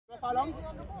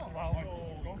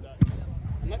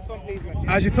Next one, please.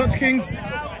 How's your touch, Kings?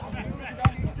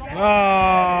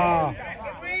 Ah.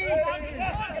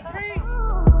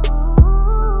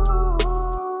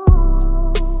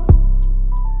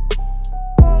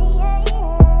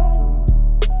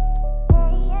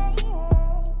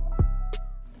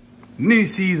 New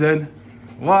season.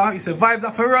 What? You said Vibes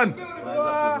up for a run.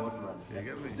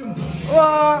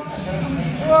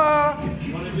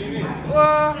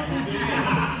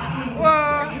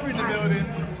 You're in the building.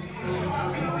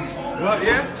 What?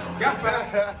 Yeah? Gaffer.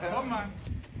 Come on, man.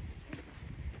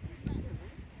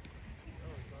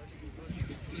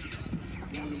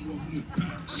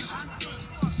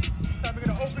 We're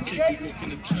gonna open the gate.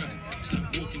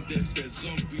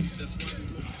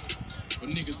 But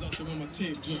niggas also on my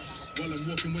tape while I'm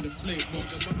walking with a flame.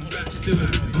 Still a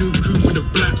new coupe with a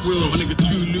black wheels. My nigga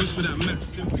too loose for that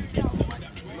max.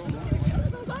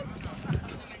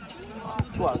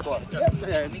 Go on.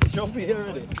 Yeah, show me here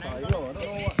already. I don't know what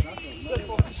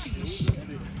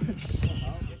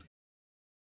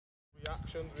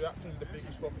Reaction's the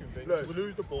biggest fucking thing. Look, we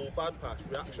lose the ball, bad pass,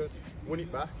 reaction, win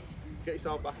it back, get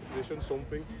yourself back in position,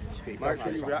 something. Make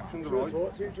sure your reactions are right.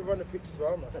 Talk to each other on the pitch as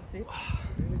well, man. That's it.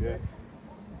 Yeah.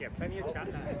 Yeah, plenty of chat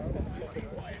now.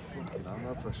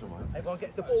 No pressure, man. Everyone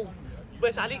gets the ball.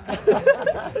 Where's Alex?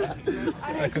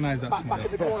 Recognise that smile.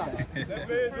 The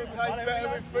players will taste better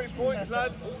with 3 points,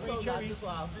 lads.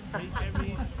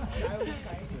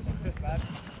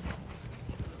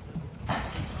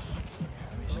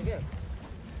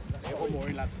 One more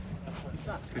in, lads.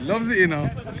 He loves it, you know.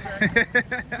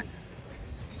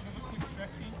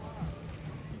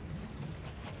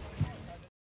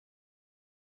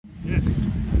 Yes.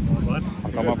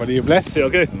 Come on, buddy. You're blessed. Yeah,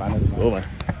 okay. Man, that's cool, man.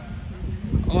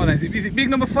 Oh, nice. Is it big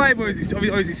number 5 or is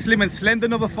it slim and slender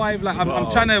number 5? Like I'm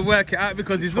trying to work it out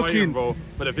because he's looking. Bro.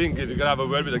 But the thing is, you're gonna have a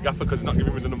word with the gaffer because he's not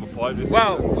giving me the number 5.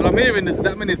 Well, I'm hearing there's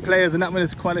that many players and that many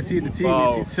quality in the team.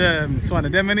 Wow. It's one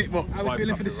of them, innit? But how are we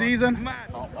feeling for the season? Man.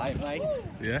 Can't wait, mate.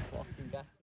 Yeah.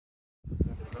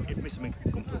 If Mr. Mink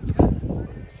can come talk to me,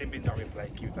 Simbin's not in play.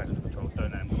 Keep playing under control. Don't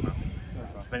let him come out.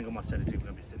 Depending on my sedative,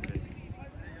 we're gonna be Simbin.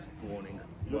 Warning.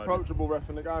 You're approachable, ref,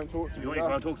 and the guy and talk to you. If you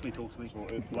want to talk to me, talk to me.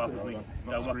 Laugh at me.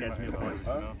 Don't walk against me, boys.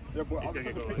 Yeah, but I'm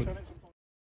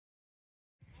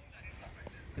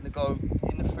gonna go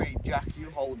in the 3, Jack, you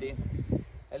holding.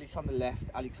 Ellis on the left,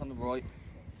 Alex on the right.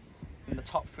 In the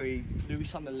top 3,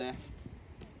 Lewis on the left,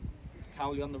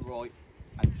 Cowley on the right,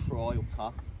 and Troy up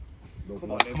top.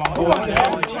 Come on,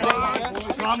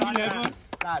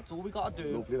 lads, all we gotta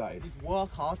do is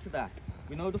work hard today.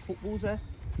 We know the football's there.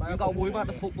 You ain't got to worry about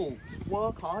the football. Just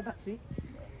work hard, that's it.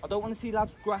 I don't want to see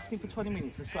lads grafting for 20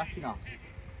 minutes and slacking off.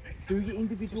 Do your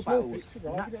individual battles,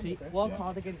 and that's it. Work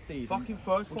hard against these. Fucking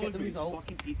first, we'll get the result.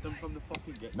 Fucking eat them from the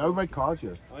fucking get. No red cards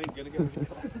yet. I ain't gonna get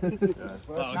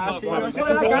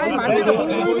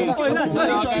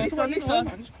Listen.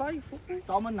 Just play football.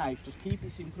 Dom and Nath, just keep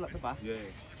it simple at the back. Yeah.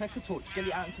 Take a touch, get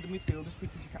it out into the midfield as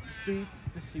quick as you can. Just do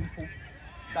the simple.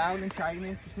 Down and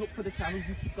training. Just look for the channels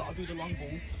if you've got to do the long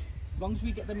ball. As long as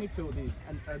we get the midfielders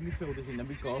in, then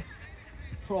we go.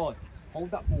 Try,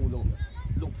 hold that ball up,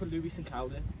 look for Lewis and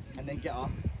Cowley, and then get off.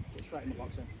 Get straight in the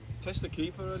box in. Test the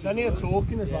keeper. Then you're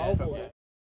talking as well. But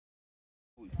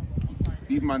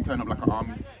these men turn up like an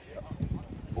army.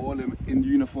 All them in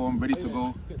uniform, ready to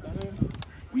go.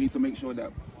 We need to make sure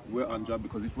that we're on job,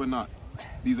 because if we're not,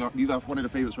 these are one of the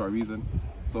favourites for a reason.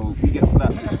 So we get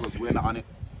slapped because we're not on it.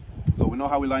 So we know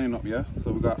how we're lining up, yeah?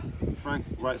 So we got Frank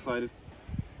right sided,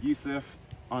 Yusuf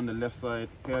on the left side,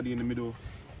 Perdi in the middle,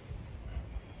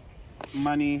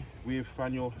 Manny with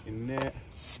Faniel in there,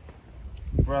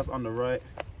 Braz on the right,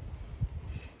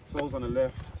 Souls on the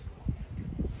left,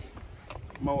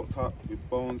 Mo up top with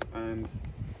Bones and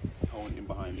Cohen in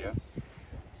behind, yeah?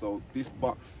 So this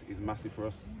box is massive for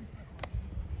us.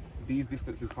 These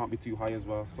distances can't be too high as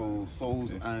well, so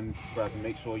Souls and Braz,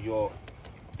 make sure you're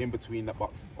in between that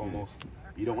box almost.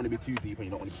 You don't want to be too deep and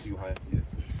you don't want to be too high.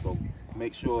 So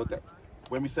make sure that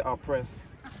when we set our press,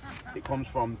 it comes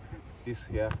from this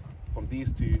here, from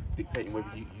these two dictating whether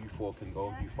you 4 can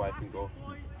go, you 5 can go.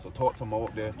 So talk to Mo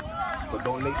up there, but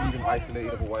don't leave him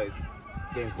isolated, otherwise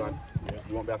game's done.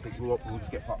 You won't be able to go up, we'll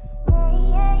just get popped.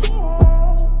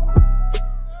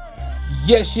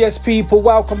 Yes people,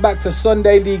 welcome back to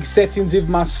Sunday League Settings with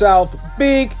myself,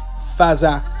 Big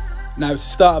Fazza. Now it's the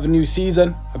start of a new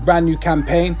season, a brand new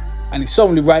campaign, and it's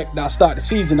only right that I start the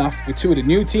season off with 2 of the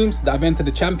new teams that have entered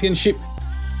the championship.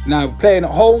 Now playing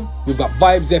at home, we've got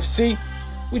Vibez FC,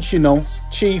 which you know,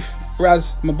 Chief,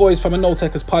 Braz, my boys from a No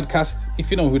Takers podcast.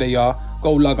 If you know who they are,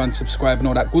 go log on, subscribe and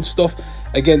all that good stuff.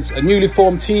 Against a newly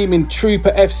formed team in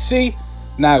Trooper FC,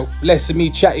 Now, less of me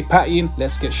chatty pattying,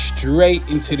 let's get straight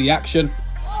into the action.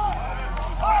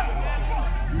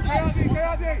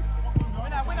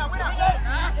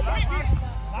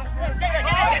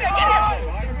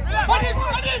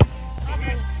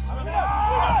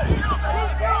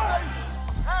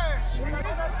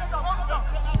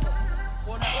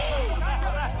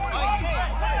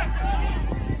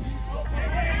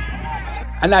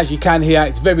 And as you can hear,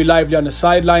 it's very lively on the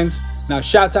sidelines. Now,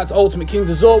 shout out to Ultimate Kings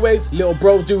as always. Little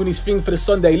bro doing his thing for the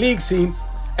Sunday league scene.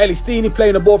 Ellie Steeny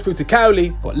playing the ball through to Cowley.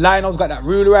 But Lionel's got that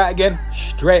ruler out again.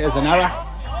 Straight as an arrow.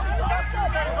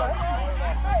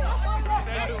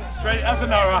 Straight as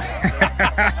an arrow.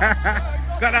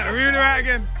 Got that ruler out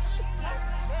again.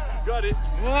 Got it.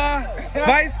 What?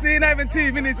 Feisty, not even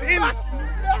 2 minutes in.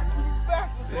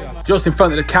 Just in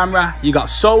front of the camera, you got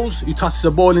Souls, who tosses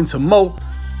the ball into Mo.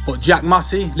 But Jack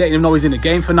Massey letting him know he's in the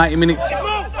game for 90 minutes.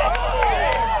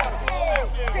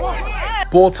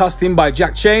 Ball tossed in by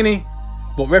Jack Cheney,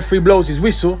 but referee blows his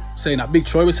whistle, saying that Big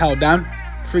Troy was held down.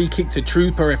 Free kick to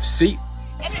Trooper FC.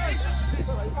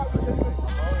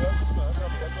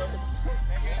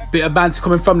 Bit of banter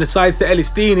coming from the sides to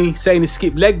Ellis Deeney, saying he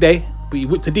skipped leg day, but he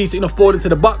whipped a decent enough ball into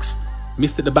the box,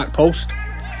 missed at the back post.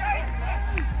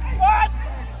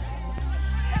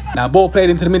 Now ball played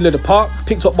into the middle of the park,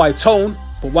 picked up by Tone,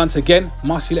 but once again,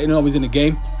 Massey letting him know he's in the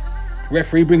game.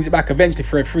 Referee brings it back eventually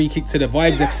for a free kick to the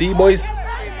Vibez FC boys.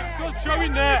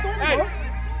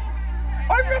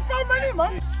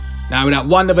 Now with that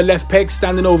one of a left peg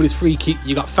standing over this free kick,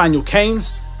 you got Faniel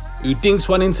Keynes, who dinks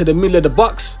one into the middle of the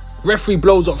box. Referee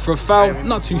blows up for a foul.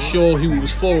 Not too sure who it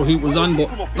was for or who it was on, but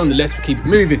nonetheless we keep it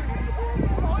moving.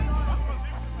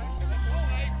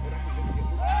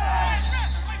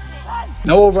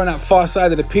 Now over on that far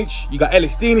side of the pitch, you got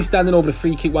Ellis Deeney standing over the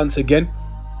free kick once again.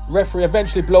 Referee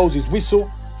eventually blows his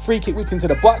whistle. Free kick whipped into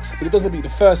the box, but it doesn't beat the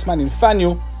first man in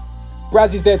Faniel.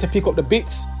 Braz is there to pick up the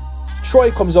bits. Troy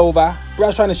comes over.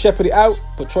 Braz trying to shepherd it out,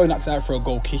 but Troy knocks out for a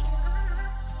goal kick.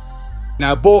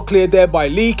 Now ball cleared there by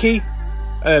Leakey.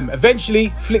 Eventually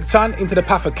flicked on into the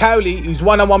path of Cowley, who's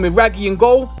one-on-one with Raggy in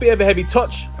goal. Bit of a heavy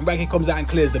touch, and Raggy comes out and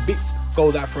clears the bits.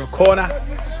 Goes out for a corner.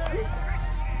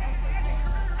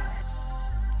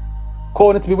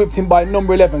 Corner to be whipped in by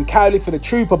number 11, Cowley for the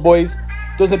Trooper boys.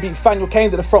 Doesn't beat Faniel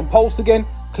Keynes at the front post again.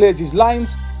 Clears his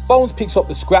lines. Bones picks up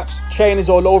the scraps. Chain is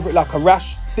all over it like a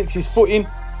rash. Sticks his foot in.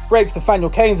 Breaks to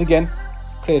Faniel Keynes again.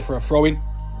 Cleared for a throw-in.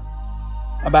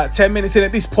 About 10 minutes in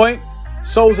at this point.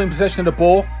 Souls in possession of the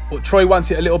ball, but Troy wants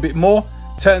it a little bit more.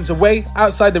 Turns away,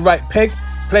 outside the right peg.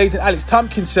 Plays in Alex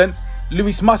Tompkinson.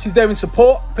 Lewis Massey's there in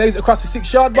support. Plays it across the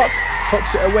 6-yard box.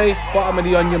 Tucks it away. Bottom of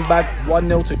the onion bag.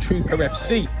 1-0 to Trooper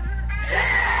FC.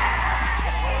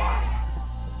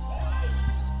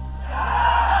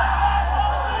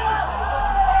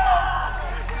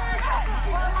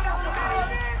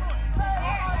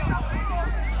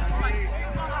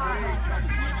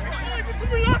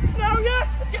 Relax now, yeah?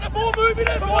 Let's get the ball moving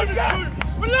in.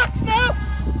 Relax now.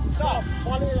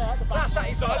 That's that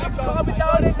inside. Calm it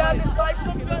down and down this guy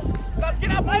something. Let's get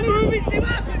that ball moving. See what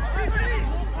happens.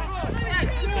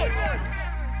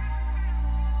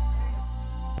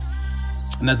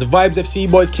 And as the Vibez FC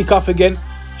boys kick off again,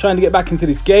 trying to get back into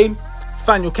this game,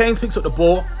 Faniel Keynes picks up the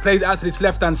ball, plays it out to this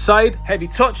left-hand side, heavy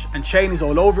touch, and Chain is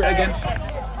all over it again.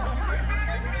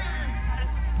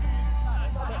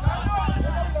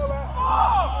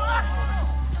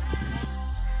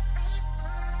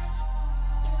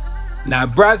 Now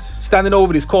Braz, standing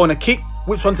over this corner kick,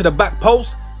 whips one to the back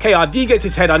post. KRD gets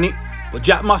his head on it, but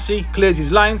Jack Massey clears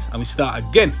his lines and we start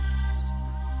again.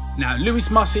 Now Lewis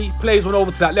Massey plays one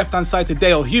over to that left hand side to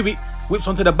Dale Hewitt, whips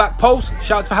onto the back post,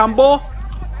 shouts for handball.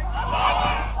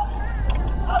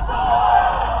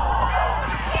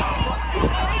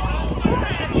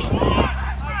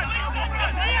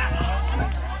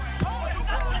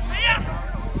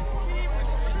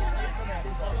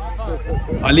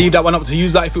 I leave that one up to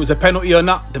use that if it was a penalty or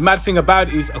not. The mad thing about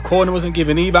it is a corner wasn't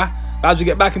given either. But as we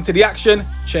get back into the action,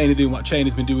 Chain is doing what Chain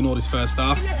has been doing all this first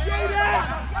half.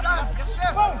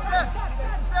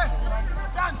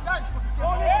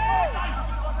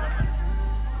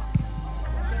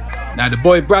 Now the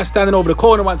boy Brass standing over the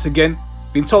corner once again.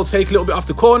 Been told to take a little bit off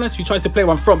the corner, so he tries to play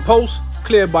one front post.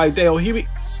 Cleared by Dale Hewitt.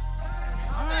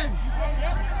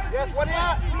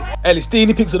 Ellis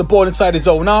Deeney picks up the ball inside his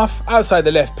own half, outside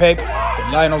the left peg.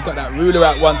 But Lionel's got that ruler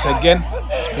out once again,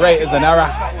 straight as an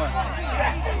arrow.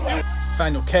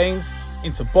 Faniel Keynes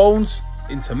into Bones,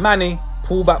 into Manny,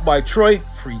 pull back by Troy,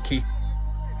 free kick.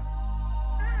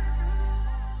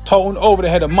 Tone over the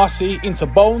head of Massey into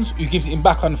Bones, who gives it him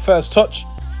back on the first touch.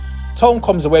 Tone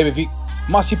comes away with it.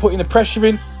 Massey putting the pressure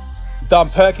in. Don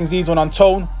Perkins leads one on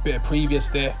Tone. Bit of previous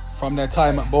there from their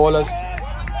time at Ballers.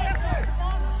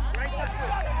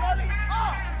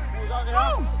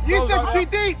 You step too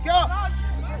deep, go!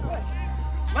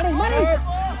 Money!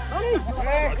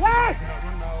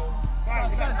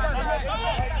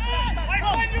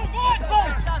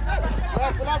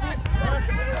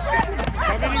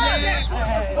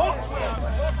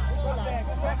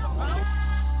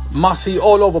 Massey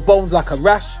all over Bones like a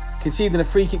rash, conceding a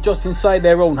free kick just inside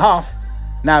their own half.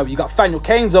 Now you got Faniel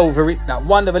Keynes over it, that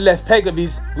one of a left peg of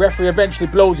his. Referee eventually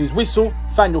blows his whistle.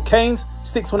 Faniel Keynes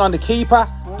sticks one on the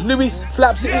keeper. Lewis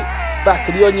flaps it back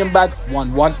of the onion bag,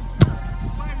 1-1.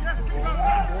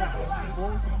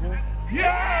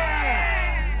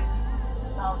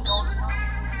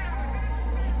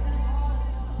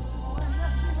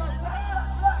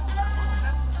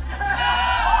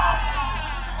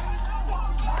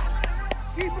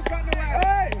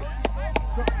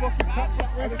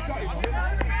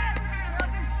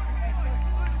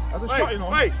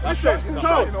 Wait, listen,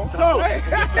 Toe.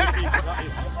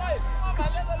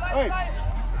 Hey,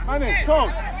 Manny, Toe.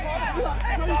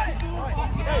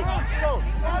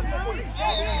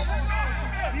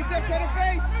 You said cut a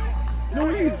face. No,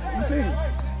 it is. I'm saying.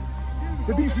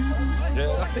 The beef.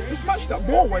 Yeah, that's it. Just match that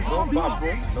ball, wait.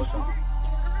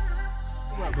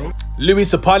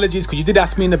 Lewis, apologies, because you did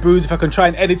ask me in the bruise if I can try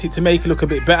and edit it to make it look a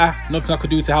bit better. Nothing I could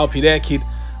do to help you there, kid.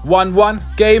 1-1,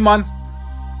 game on.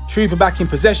 Trooper back in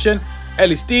possession.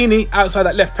 Ellis Deeney outside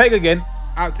that left peg again.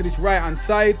 Out to this right-hand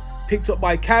side. Picked up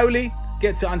by Cowley.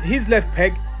 Gets it onto his left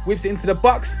peg. Whips it into the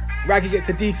box. Raggy gets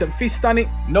a decent fist on it.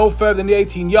 No further than the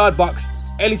 18-yard box.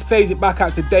 Ellis plays it back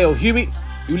out to Dale Hewitt,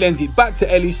 who lends it back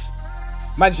to Ellis.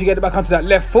 Manages to get it back onto that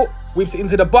left foot. Whips it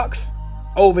into the box.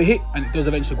 Overhit. And it does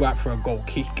eventually go out for a goal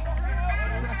kick.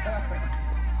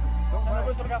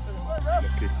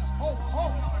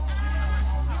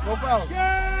 No foul.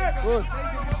 Good.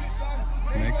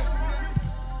 Next.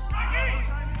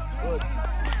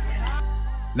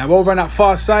 Now over on that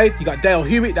far side, you got Dale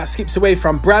Hewitt that skips away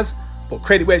from Braz, but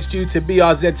credit where it's due to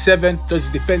BRZ7, does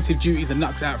his defensive duties and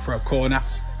knocks out for a corner.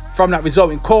 From that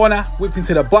resulting corner, whipped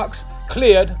into the box,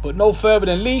 cleared, but no further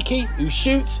than Leakey, who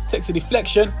shoots, takes a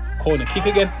deflection, corner kick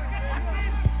again.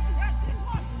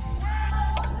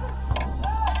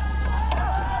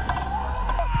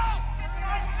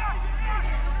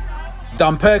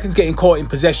 Don Perkins getting caught in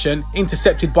possession,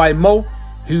 intercepted by Mo,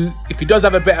 who, if he does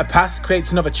have a better pass,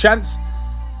 creates another chance.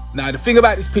 Now, the thing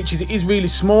about this pitch is it is really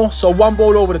small, so one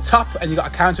ball over the top and you got a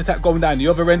counter-attack going down the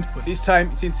other end. But this time,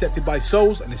 it's intercepted by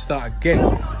Souls and they start again.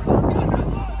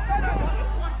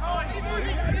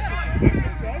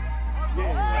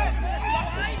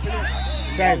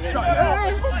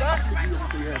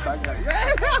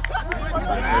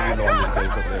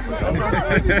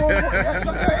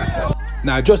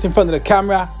 Now, just in front of the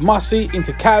camera, Massey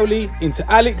into Cowley, into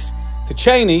Alex, to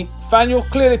Cheney. Faniel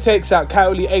clearly takes out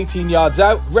Cowley 18 yards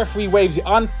out. Referee waves it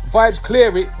on. Vibes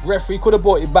clear it. Referee could have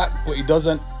brought it back, but he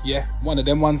doesn't. Yeah, one of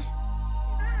them ones.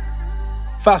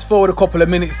 Fast forward a couple of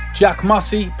minutes. Jack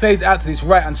Massey plays it out to this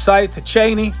right-hand side to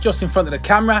Cheney, just in front of the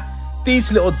camera.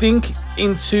 Decent little dink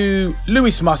into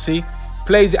Lewis Massey.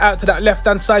 Plays it out to that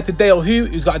left-hand side to Dale Hugh,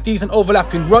 who's got a decent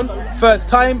overlapping run. First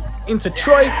time into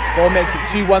Troy. Ball makes it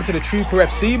 2-1 to the Trooper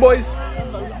FC boys.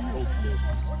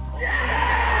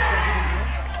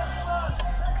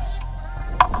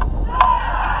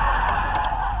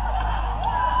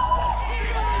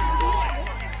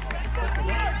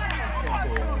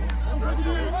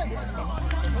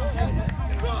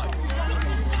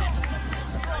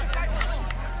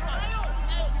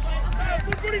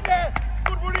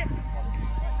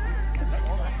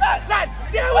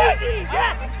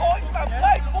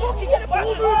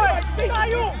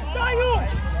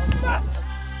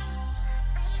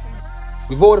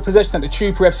 With all the possession that the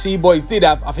Trooper FC boys did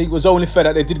have, I think it was only fair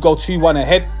that they did go 2-1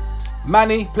 ahead.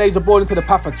 Manny plays the ball into the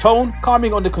path of Tone,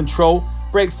 calming under control,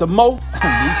 breaks to Mo, and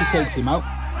Leakey takes him out.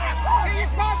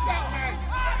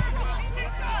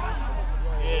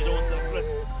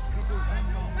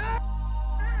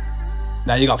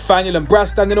 Now you got Faniel and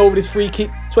Brass standing over this free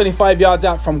kick, 25 yards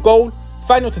out from goal.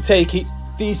 Faniel to take it,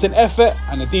 decent effort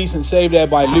and a decent save there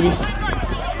by Lewis.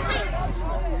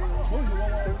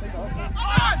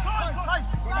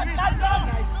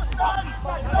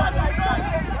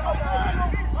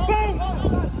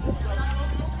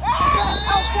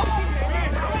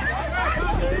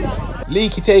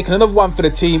 Leakey taking another one for the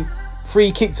team.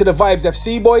 Free kick to the Vibez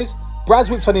FC boys. Braz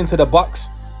whips on into the box.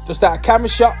 Just out a camera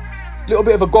shot. Little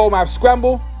bit of a goalmouth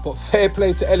scramble, but fair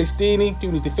play to Ellis Deeney,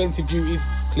 doing his defensive duties,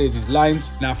 clears his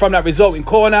lines. Now from that resulting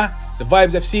corner, the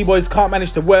Vibez FC boys can't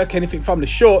manage to work anything from the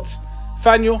shorts.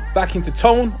 Faniel back into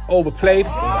Tone, overplayed.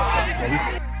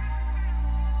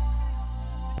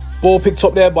 Ball picked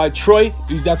up there by Troy,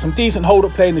 who's had some decent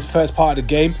hold-up play in this first part of the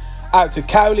game. Out to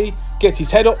Cowley, gets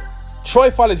his head up. Troy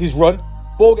follows his run.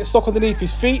 Ball gets stuck underneath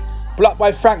his feet, blocked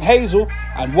by Frank Hazel,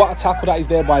 and what a tackle that is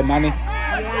there by Manny.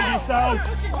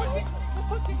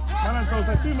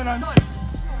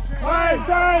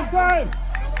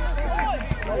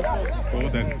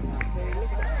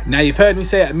 Now you've heard me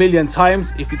say it a million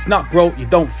times, if it's not broke, you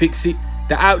don't fix it.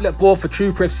 The outlet ball for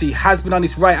Trooper FC has been on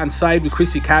his right hand side with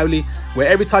Chrissy Cowley, where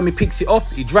every time he picks it up,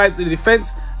 he drives to the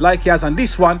defence like he has on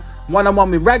this one.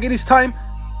 One-on-one with Raggy this time.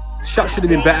 The shot should have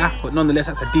been better, but nonetheless,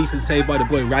 that's a decent save by the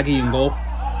boy Raggy in goal.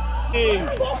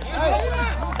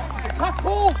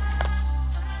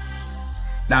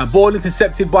 Now ball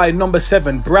intercepted by number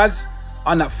 7 Braz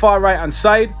on that far right hand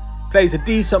side. Plays a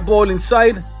decent ball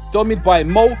inside, dummied by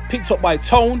Mo, picked up by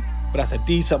Tone, but that's a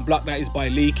decent block that is by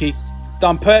Leakey.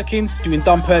 Don Perkins doing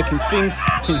Don Perkins things,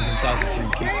 wins himself a free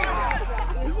kick.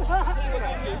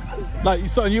 Like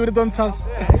something you would have done, Taz.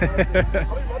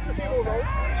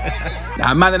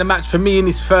 Now, man of the match for me in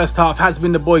this first half has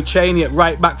been the boy Cheney at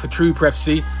right back for Trooper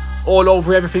FC. All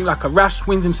over everything like a rash,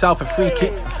 wins himself a free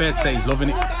kick. Fair to say he's loving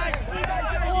it.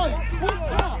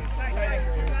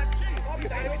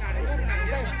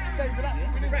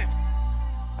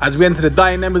 As we enter the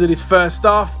dying members of this first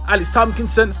half, Alex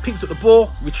Tompkinson picks up the ball,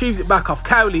 retrieves it back off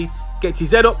Cowley, gets his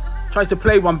head up, tries to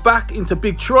play one back into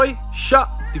Big Troy,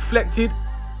 shot, deflected.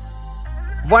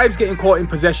 Vibez getting caught in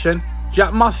possession,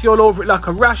 Jack Mossy all over it like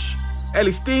a rash,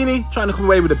 Ellis Deeney trying to come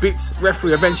away with the bits,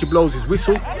 referee eventually blows his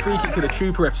whistle, free kick to the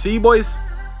Trooper FC boys.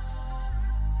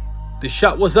 The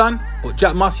shot was on, but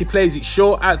Jack Mossy plays it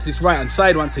short out to his right hand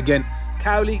side once again.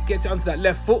 Cowley gets it onto that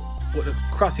left foot, but the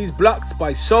cross is blocked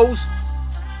by Souls.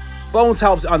 Bones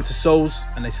helps it onto Souls,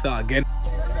 and they start again.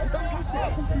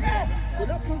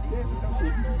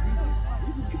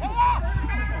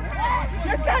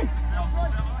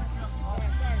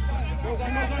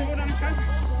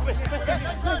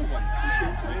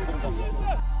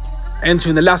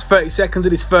 Entering the last 30 seconds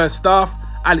of this first half,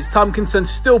 Alex Tompkinson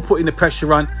still putting the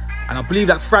pressure on, and I believe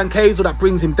that's Frank Hazel that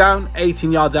brings him down 18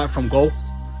 yards out from goal.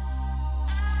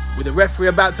 With the referee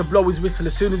about to blow his whistle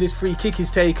as soon as this free kick is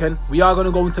taken, we are going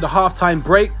to go into the half-time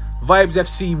break. Vibez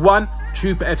FC 1,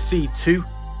 Trooper FC 2.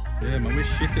 Yeah, man, we're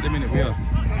shit at the minute, we are.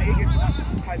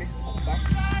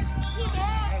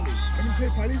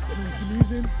 Palace and he's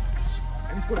losing,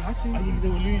 and he's got a hat in. They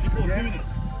were losing, yeah.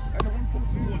 And they won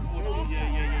 4-2.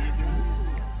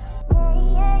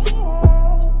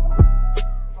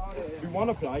 We want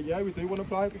to play, yeah, we do want to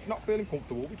play. If you're not feeling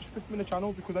comfortable, we just flip them in the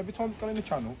channel, because every time we're going in the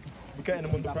channel, we're getting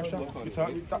them under pressure.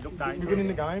 We're winning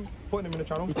the game, putting them in the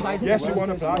channel. Yes, we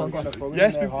want to play.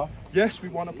 Yes, we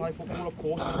want to play football, of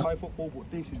course, we play football,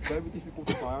 but this is very difficult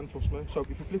to play on, trust me. So if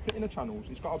you flip it in the channels,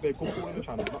 it's got to be a good ball in the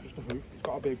channel, not just a hoof. It's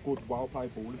got to be a good,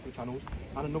 well-played ball into the channels.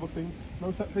 And another thing,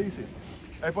 no set pieces.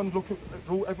 Everyone's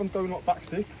going like back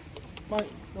stick. Mate,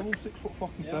 they're all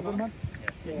 6'7", man.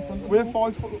 Yeah. We're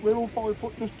 5 foot, we're all 5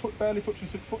 foot, just barely touching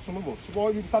 6 foot, some of us. So why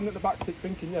are we standing at the back stick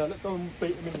thinking, yeah, let's go and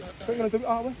beat them in? We're going to do it,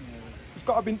 are we? It's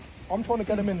got to be, I'm trying to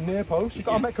get them in near post. You've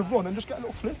got to make a run and just get a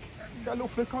little flick. Get a little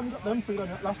flick on, you got them two,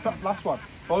 last one.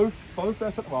 Both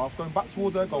their centre half going back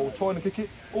towards their goal, trying to kick it.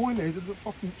 All we need is a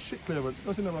fucking shit clearance. It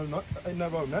goes in their own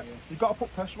net. You've got to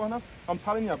put pressure on them. I'm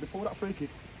telling you, before that free kick,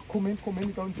 come in, you're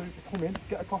going to come in,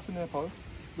 get across in their post.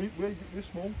 We're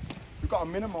small. We've got to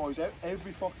minimise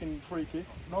every fucking free kick.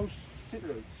 No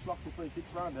silly, sloppy free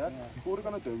kicks around there. Yeah. All they're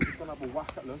going to do is just going to have a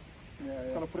whack at them.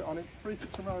 Going to put it on it. Free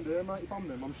kicks around there, mate. If I'm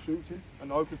them, I'm shooting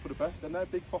and hoping for the best. And they're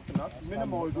big fucking lads.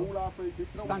 Minimise all our free kicks.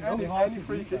 You don't want any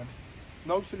free kicks.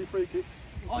 No silly free kicks.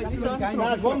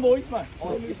 There's one voice, man.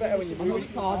 It's better when you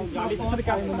listen to the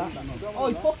game than that.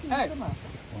 Oh, fucking man.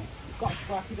 Got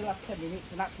scrappy the last 10 minutes,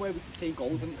 and that's where we can see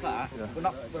goals, and it's like that.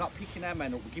 Yeah. We're not picking our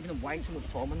men up, we're giving them way too much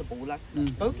time on the ball, lads.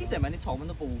 Don't give them any time on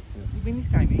the ball. We win this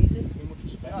game easy. You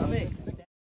know what I mean?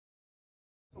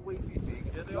 We're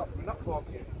not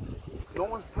talking. No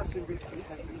one's pressing really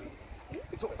intensely.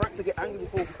 It took Frank to get angry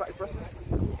before we started pressing.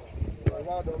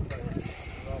 Well done.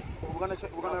 We're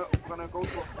gonna go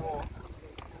to a 4.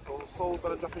 So Soul's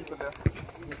gonna jump into left.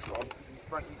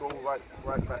 Frankie go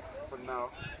right back for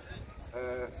now.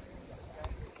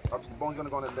 Obviously, Bone's going to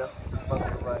go on the left, back on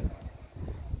the right,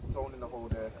 Tone in the hole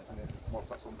there, and then Mark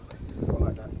back something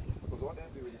like that. Because what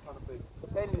they're doing is trying to play.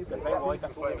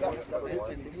 That's all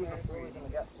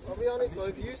I'll be honest though,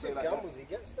 if Yusuf gambles, he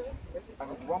gets there.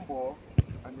 And it's one ball,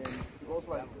 and then he goes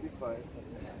like this side,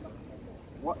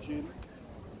 watching,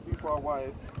 too far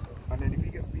wide, and then if he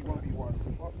gets beat 1v1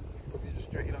 with Fox, he's just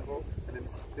straight in and go, and then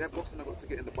their boxing have got to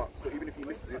get in the box. So even if he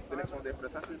misses it, the next one's there for the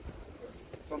tackle.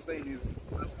 So I'm saying is,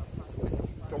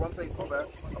 so I'm saying cover.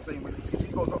 I'm saying when if he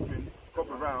goes up to him,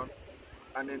 cover around,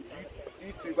 and then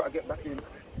these two got to get back in.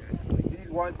 These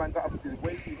wide man got up is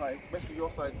way too high, especially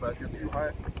your side, but you're too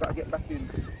high. Got to get back in.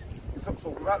 So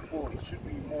without the ball, it should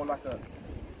be more like a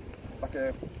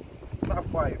not a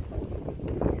 5.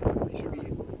 It should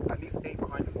be at least 8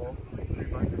 behind the ball. It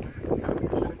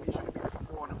shouldn't be just a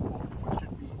 4 on the floor. It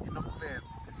should be enough players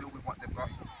to deal with what they've got.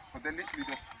 But they're literally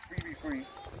just 3v3,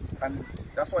 and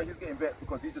that's why he's getting vexed,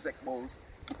 because he's just exposed.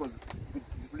 Because we're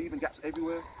just leaving gaps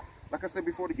everywhere. Like I said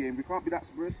before the game, we can't be that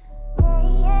spread.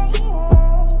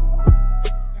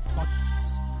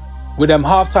 With them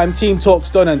half-time team talks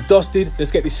done and dusted,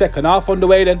 let's get the second half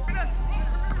underway then.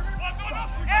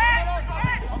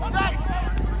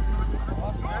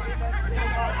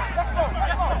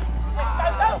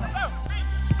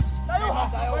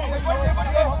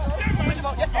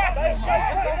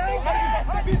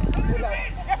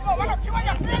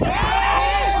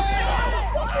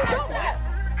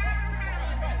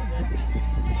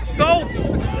 Salt!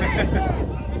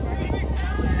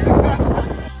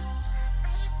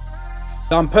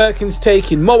 Dan Perkins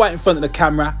taking Mo out in front of the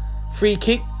camera. Free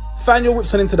kick. Faniel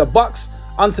whips on into the box.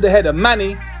 Onto the head of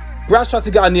Manny. Braz tries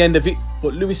to get on the end of it,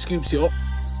 but Louis scoops it up.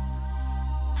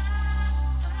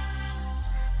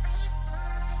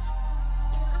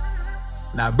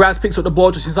 Now Braz picks up the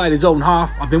ball just inside his own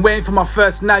half. I've been waiting for my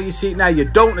first now you see it, now you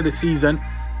don't of the season.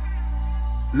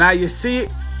 Now you see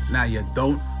it, now you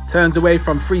don't. Turns away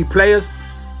from 3 players.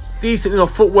 Decent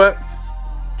enough footwork.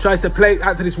 Tries to play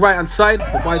out to this right hand side,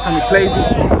 but by the time he plays it,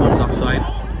 Mo's offside.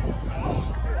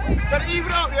 Try to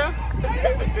even up, yeah?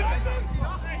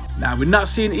 Now we're not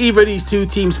seeing either of these two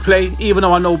teams play, even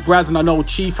though I know Braz and I know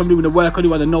Chief from doing the work I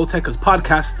do on the No Techers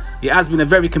podcast. It has been a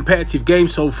very competitive game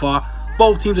so far.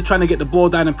 Both teams are trying to get the ball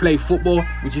down and play football,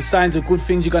 which is signs of good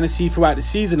things you're going to see throughout the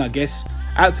season, I guess.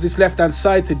 Out to this left hand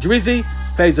side to Drizzy,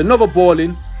 plays another ball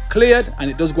in, cleared, and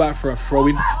it does go out for a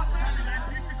throw-in.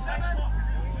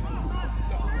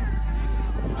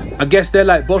 I guess they're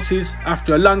like bosses.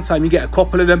 After a long time, you get a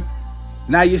couple of them.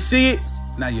 Now you see it,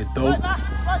 now you don't.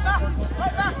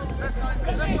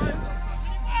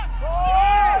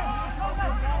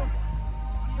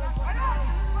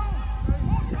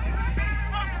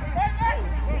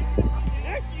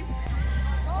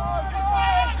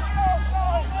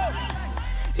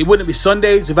 It wouldn't be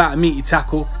Sundays without a meaty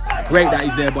tackle. Great that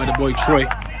he's there by the boy Troy.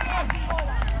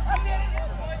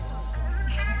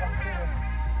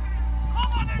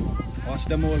 Watch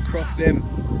them all croft them.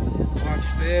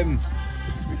 Watch them.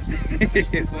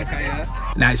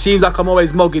 Now it seems like I'm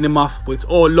always mugging him off, but it's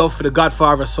all love for the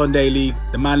Godfather of Sunday League,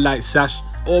 the man like Sash.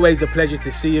 Always a pleasure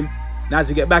to see him. Now as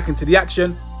we get back into the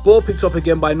action, ball picked up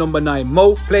again by number 9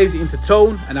 Mo, plays it into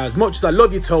Tone, and now as much as I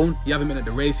love you Tone, you haven't been at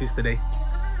the races today.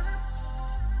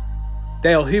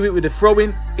 Dale Hewitt with the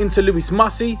throw-in into Lewis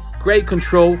Massey, great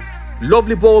control.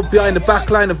 Lovely ball behind the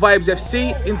back line of Vibez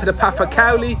FC into the path of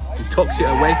Cowley, who tucks it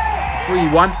away.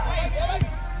 3-1.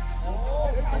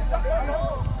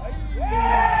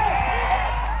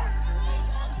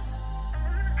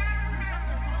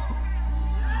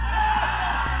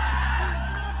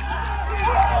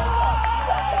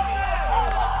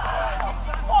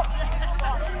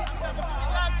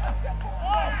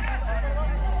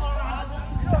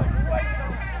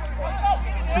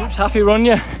 Oops, happy run,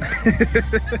 yeah.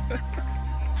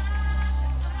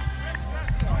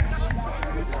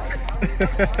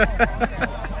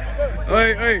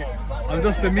 Oi, I'm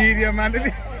just the media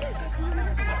man.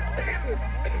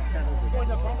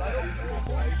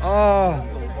 Oh.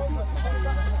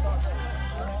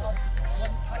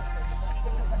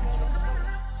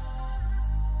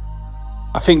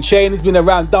 I think Shane has been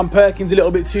around Dan Perkins a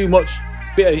little bit too much.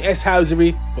 Bit of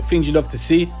S-housery, but things you love to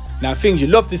see. Now, things you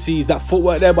love to see is that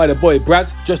footwork there by the boy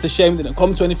Braz. Just a shame it didn't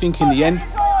come to anything in the end.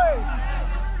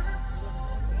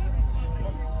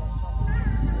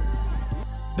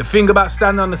 The thing about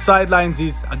standing on the sidelines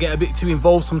is I get a bit too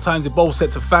involved sometimes with both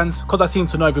sets of fans because I seem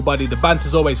to know everybody. The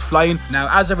banter's always flying. Now,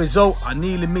 as a result, I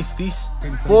nearly missed this.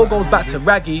 Ball goes back to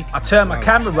Raggy. I turn my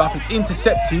camera off. It's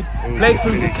intercepted. Played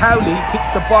through to Cowley.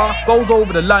 Hits the bar. Goes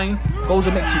over the line. Goes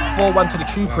and makes it 4-1 to the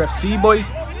Trooper FC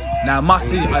boys. Now,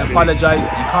 Massey, I apologise. You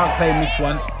can't claim this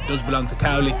one. It does belong to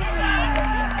Cowley.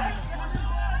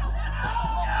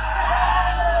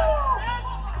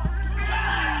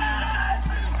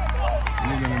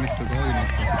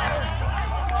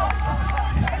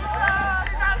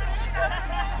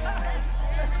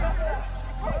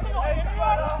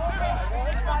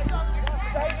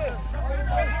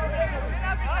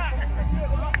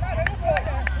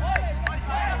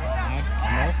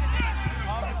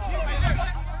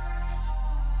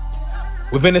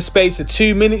 Within a space of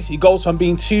 2 minutes, he goes from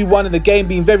being 2-1 and the game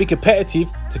being very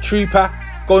competitive to Trooper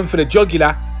going for the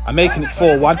jugular and making it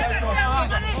 4-1.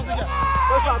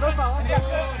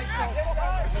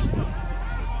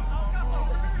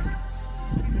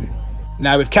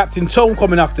 Now with Captain Tone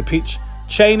coming off the pitch,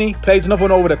 Cheney plays another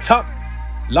one over the top.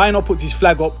 Lionel puts his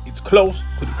flag up. It's close.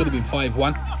 Could have been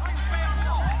 5-1.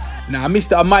 Now I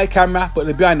missed it on my camera, but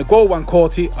behind the goal one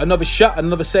caught it. Another shot,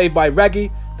 another save by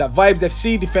Raggy. That Vibez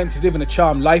FC defence is living a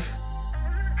charmed life.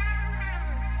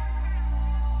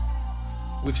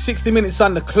 With 60 minutes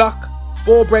on the clock,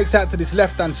 ball breaks out to this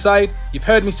left-hand side. You've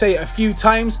heard me say it a few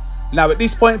times. Now at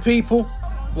this point, people,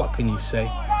 what can you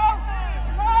say?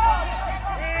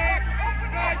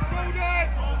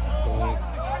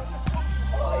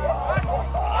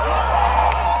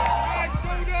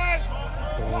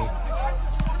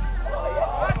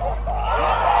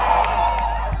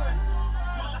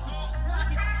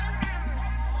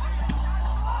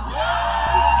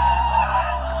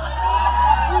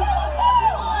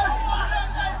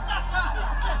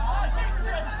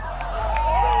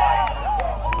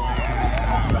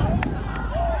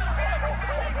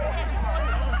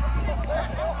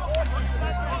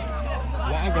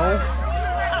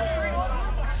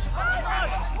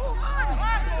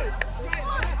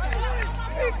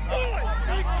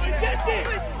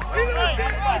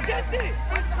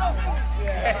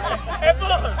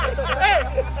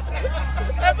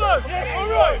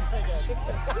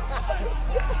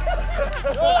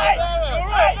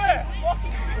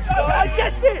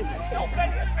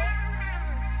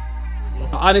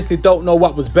 I honestly don't know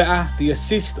what was better, the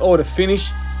assist or the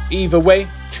finish. Either way,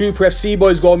 Trooper FC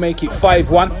boys go make it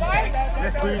 5-1.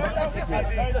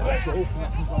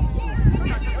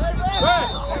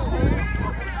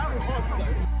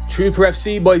 Trooper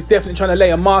FC boys definitely trying to lay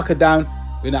a marker down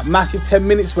in that massive 10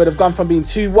 minutes where they've gone from being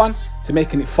 2-1 to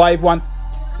making it 5-1.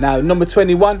 Now number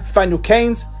 21, Nathaniel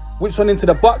Keynes, whips one into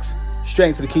the box, straight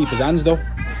into the keeper's hands though.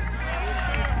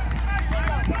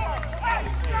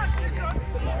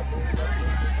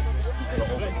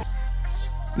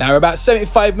 Now we're about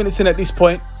 75 minutes in at this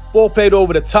point. Ball played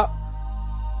over the top.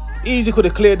 Easily could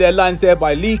have cleared their lines there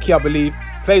by Leakey, I believe.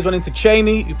 Plays one into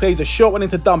Cheney, who plays a short one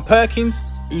into Don Perkins,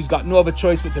 who's got no other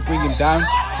choice but to bring him down.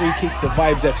 Free kick to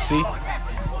Vibez FC.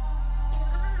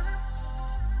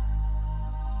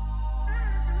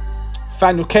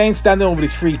 Nathaniel Keynes standing over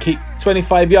this free kick.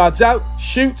 25 yards out,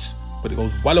 shoots, but it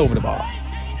goes well over the bar.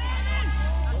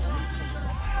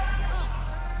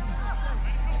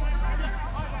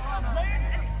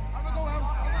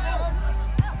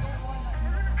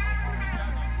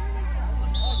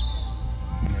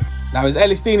 Now as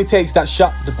Elistini takes that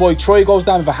shot, the boy Troy goes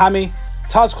down with a hammy.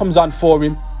 Taz comes on for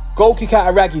him. Goal kick out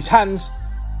of Raggy's hands.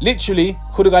 Literally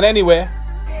could have gone anywhere.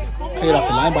 Cleared off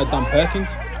the line by Don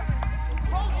Perkins.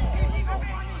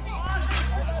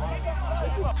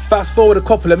 Fast forward a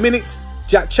couple of minutes.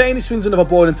 Jack Cheney swings another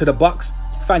ball into the box.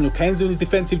 Nathaniel Keynes doing his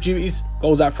defensive duties.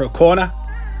 Goes out for a corner.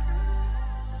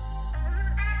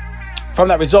 From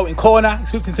that resulting corner,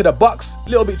 it's whipped into the box. A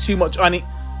little bit too much on it.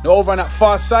 Now over on that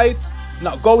far side.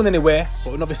 Not going anywhere,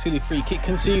 but another silly free kick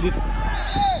conceded.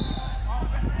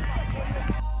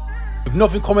 With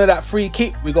nothing coming of that free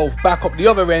kick, we go back up the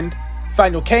other end.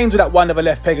 Nathaniel Keynes with that one other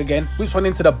left peg again. Whips one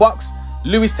into the box.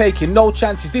 Lewis taking no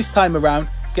chances this time around.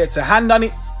 Gets a hand on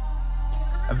it.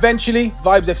 Eventually,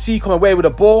 Vibez FC come away with a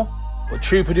ball. But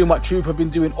Trooper doing what Trooper have been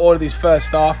doing all of this first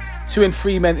half. 2 and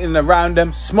 3 men in and around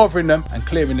them, smothering them and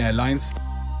clearing their lines.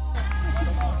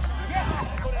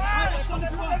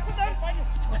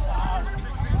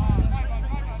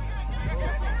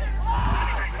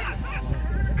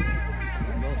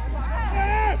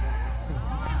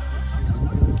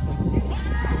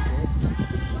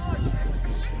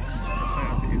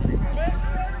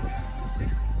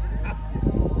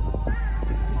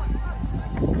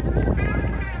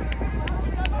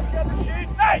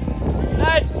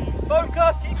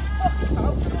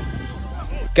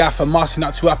 Gaffer Moss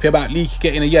not too happy about Leakey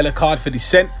getting a yellow card for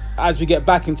dissent. As we get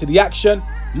back into the action,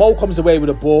 Mo comes away with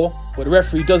a ball, but the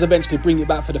referee does eventually bring it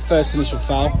back for the first initial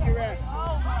foul.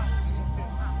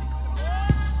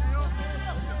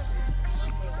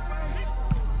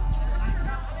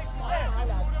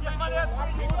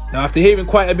 Now after hearing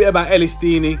quite a bit about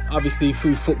Elistini, obviously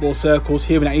through football circles,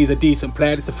 hearing that he's a decent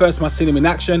player, it's the first time I've seen him in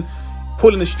action.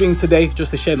 Pulling the strings today,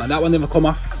 just a shame that that one never come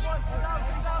off.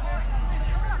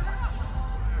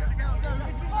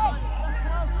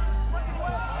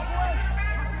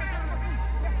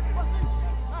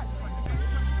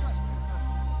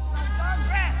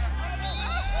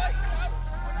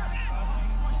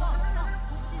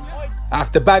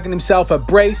 After bagging himself a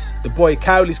brace, the boy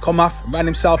Cowley's come off and ran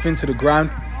himself into the ground.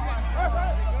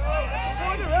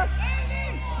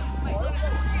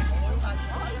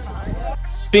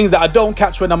 Things that I don't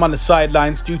catch when I'm on the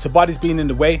sidelines due to bodies being in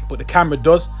the way, but the camera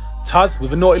does. Taz,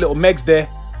 with a naughty little Megs there,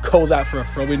 goes out for a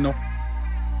throw-in though.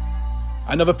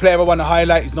 Another player I want to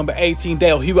highlight is number 18,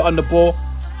 Dale Hewitt on the ball.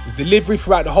 His delivery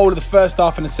throughout the whole of the first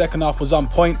half and the second half was on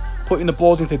point, putting the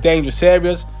balls into dangerous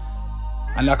areas.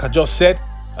 And like I just said,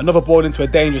 another ball into a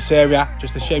dangerous area.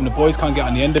 Just a shame the boys can't get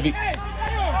on the end of it.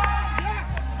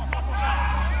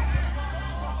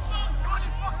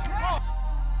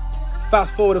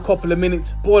 Fast forward a couple of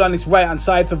minutes, ball on his right hand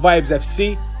side for Vibez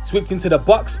FC, swept into the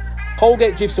box.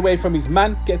 Holgate drifts away from his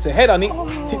man, gets a head on it,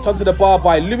 tipped onto the bar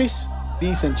by Lewis.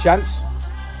 Decent chance.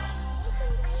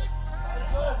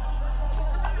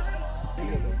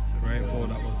 Great ball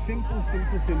that was.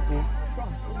 Simple.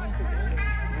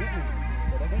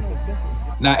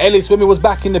 Now Ellis, when we was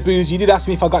back in the booze, you did ask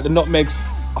me if I got the nutmegs.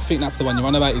 I think that's the one you're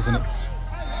on about, isn't it?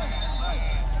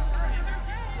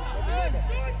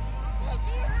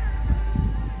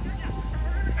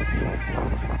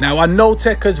 Now on No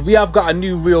Techers, we have got a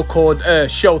new reel called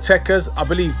Show Techers. I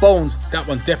believe Bones, that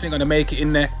one's definitely going to make it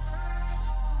in there.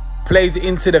 Plays it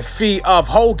into the feet of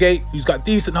Holgate, who's got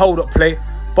decent hold-up play.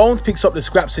 Bones picks up the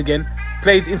scraps again.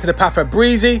 Plays it into the path of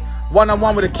Breezy.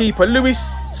 One-on-one with the keeper, Lewis.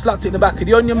 Slots it in the back of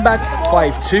the onion bag.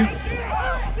 5-2.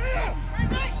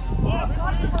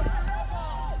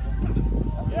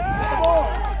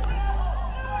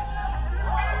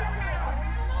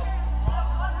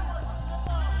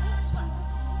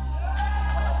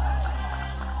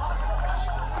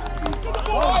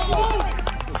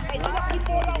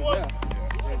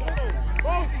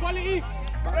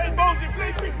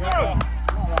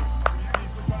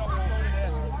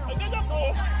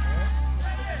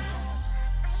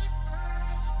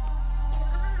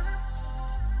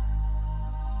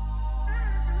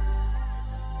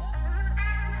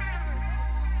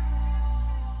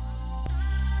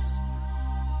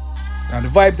 Now the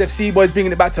Vibez FC boys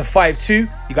bringing it back to 5-2.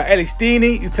 You got Ellis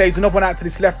Deeney, who plays another one out to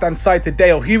this left-hand side to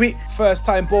Dale Hewitt. First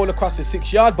time ball across the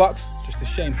 6-yard box. Just a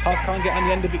shame Toss can't get on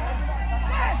the end of it.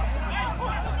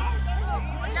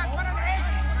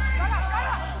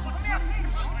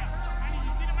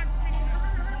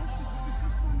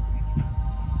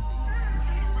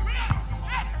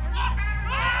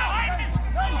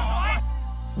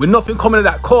 With nothing coming to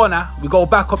that corner, we go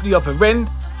back up the other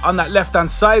end. On that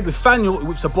left-hand side with Faniel, who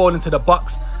whips the ball into the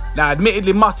box. Now,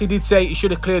 admittedly, Mossy did say he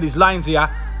should have cleared his lines here,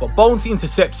 but Bones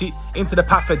intercepts it into the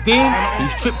path of Dean,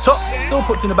 who's tripped up, still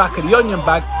puts in the back of the onion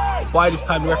bag. But by this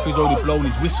time, the referee's already blown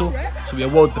his whistle, so he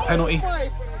awards the penalty.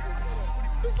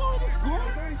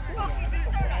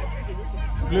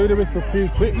 Blew the whistle too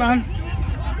quick, man.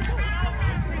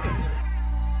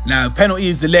 Now, penalty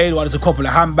is delayed while there's a couple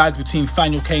of handbags between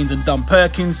Faniel Keynes and Don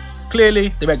Perkins.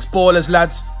 Clearly, they're ex-ballers,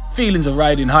 lads. Feelings are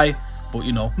riding high, but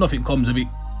you know, nothing comes of it.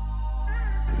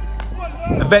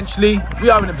 Eventually, we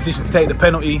are in a position to take the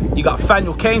penalty. You got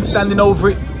Faniel Keynes standing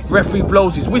over it. Referee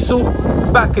blows his whistle.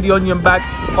 Back of the onion bag,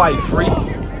 5-3.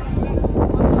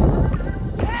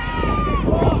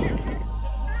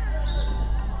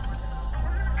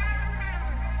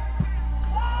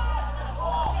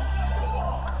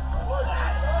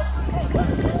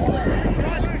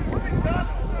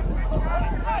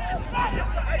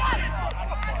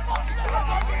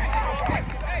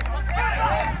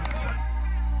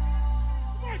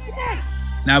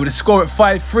 Now with the score at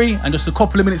 5-3 and just a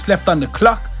couple of minutes left on the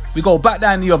clock, we go back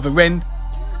down the other end.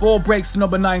 Ball breaks to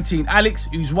number 19, Alex,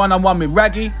 who's one-on-one with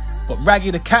Raggy. But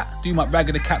Raggy the Cat, doing what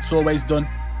Raggy the Cat's always done.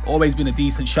 Always been a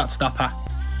decent shot stopper.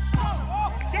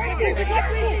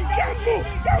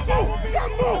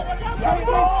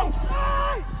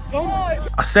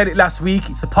 I said it last week,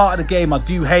 it's the part of the game I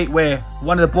do hate where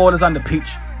one of the ballers on the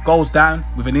pitch goes down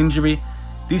with an injury.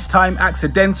 This time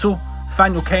accidental.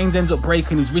 Faniel Keynes ends up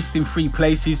breaking his wrist in 3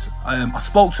 places. I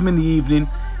spoke to him in the evening.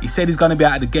 He said he's going to be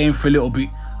out of the game for a little bit.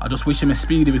 I just wish him a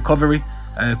speedy recovery.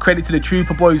 Credit to the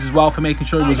Trooper boys as well for making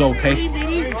sure he was okay.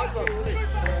 Hey,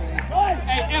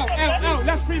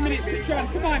 last 3 minutes. Switch on.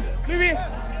 Come on, Lewis.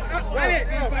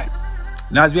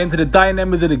 Now as we enter the dying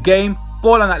embers of the game,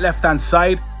 ball on that left-hand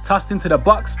side, tossed into the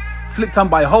box, flicked on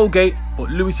by Holgate, but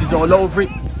Lewis is all over it.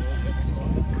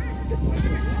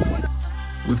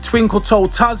 With Twinkle Toe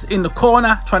Taz in the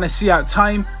corner, trying to see out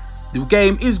time. The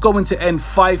game is going to end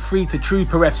 5-3 to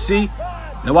Trooper FC.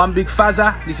 Now I'm Big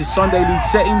Fazza, this is Sunday League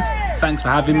Settings. Thanks for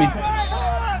having me.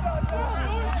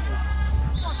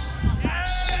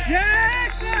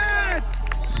 Yes, lads!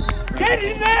 Get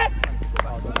in there!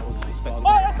 Oh,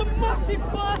 that's a massive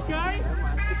pass, guy!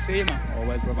 See you, man.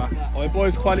 Always, brother. Alright,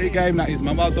 boys, quality game that is,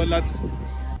 man. Well done, lads.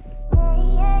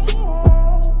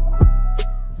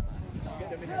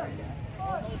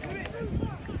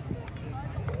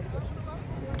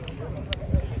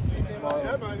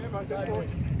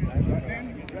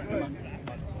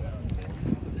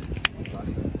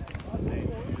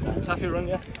 Taffy run,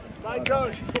 yeah. Right,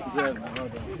 Jones. Yeah, man, well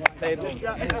done. Played well.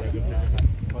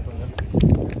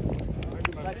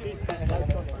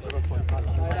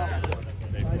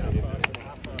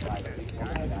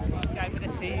 Game of the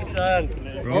season.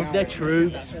 Of the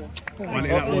troops. Quality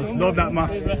that was. Love that,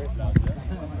 mass. We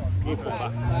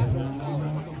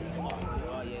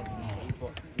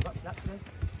got snapped today.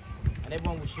 And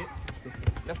everyone was shit.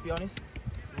 Let's be honest.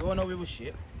 We all know we were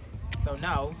shit. So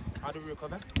now, how do we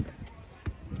recover?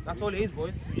 That's all it is,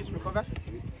 boys. We just recover.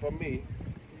 For me,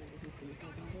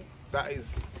 that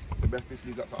is the best this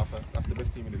league's got to offer. That's the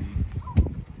best team in the league.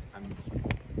 And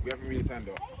we haven't really turned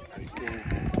up. And it's still a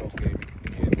close game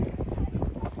in the end.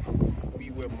 We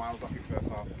were miles off in the first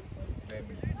half. Then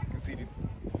conceded,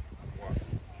 what,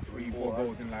 3-4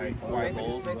 goals in like 5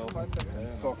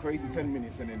 minutes. So crazy 10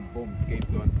 minutes and then boom, game's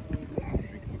done.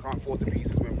 We can't fall to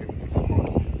pieces when we're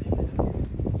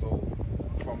So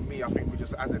from me, I think we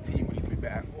just, as a team, we need to be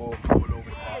better all over the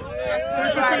park. That's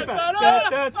why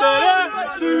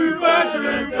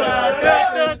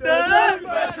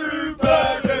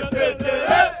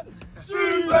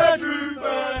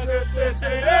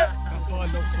I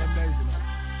love Sundays, you know.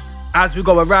 As we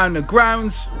go around the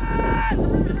grounds,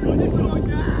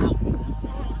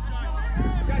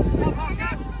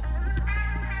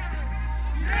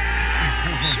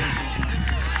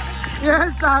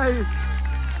 yes, Dave.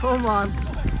 Come on.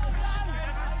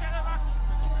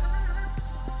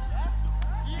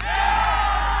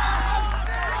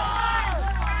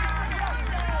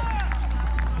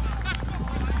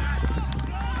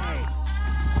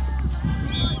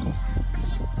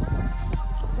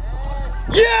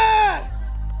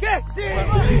 Yes! Get it!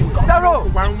 Daryl!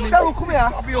 Daryl, come here!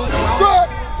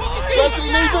 Press it,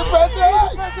 leave it, press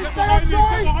it! Press it, stay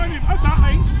outside!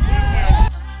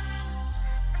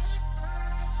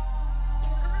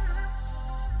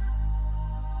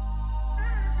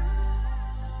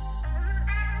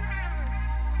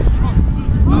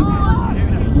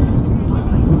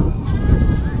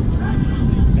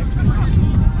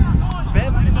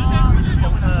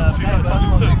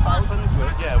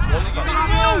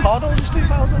 Hard just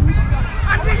 2000s.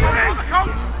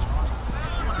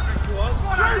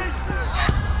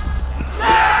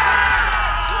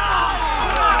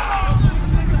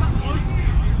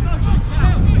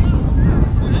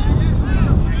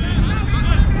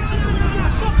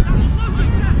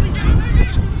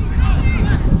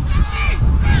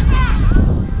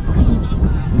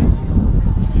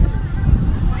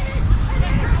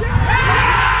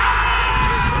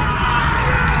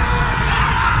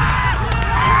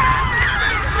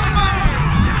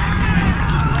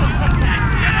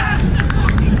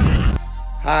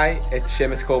 Hi, it's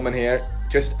Seamus Coleman here.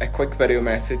 Just a quick video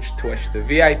message to wish the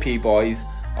VIP boys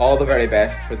all the very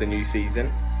best for the new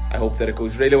season. I hope that it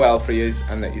goes really well for you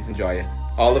and that you enjoy it.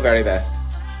 All the very best.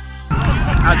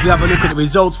 as we have a look at the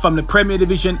results from the Premier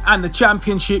Division and the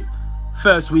Championship,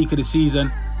 first week of the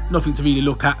season, nothing to really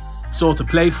look at, so to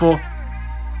play for.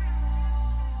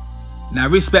 Now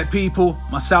respect people,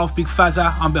 myself Big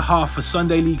Fazza, on behalf of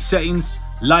Sunday League Settings,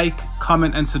 like,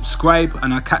 comment and subscribe,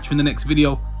 and I'll catch you in the next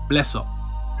video. Bless up.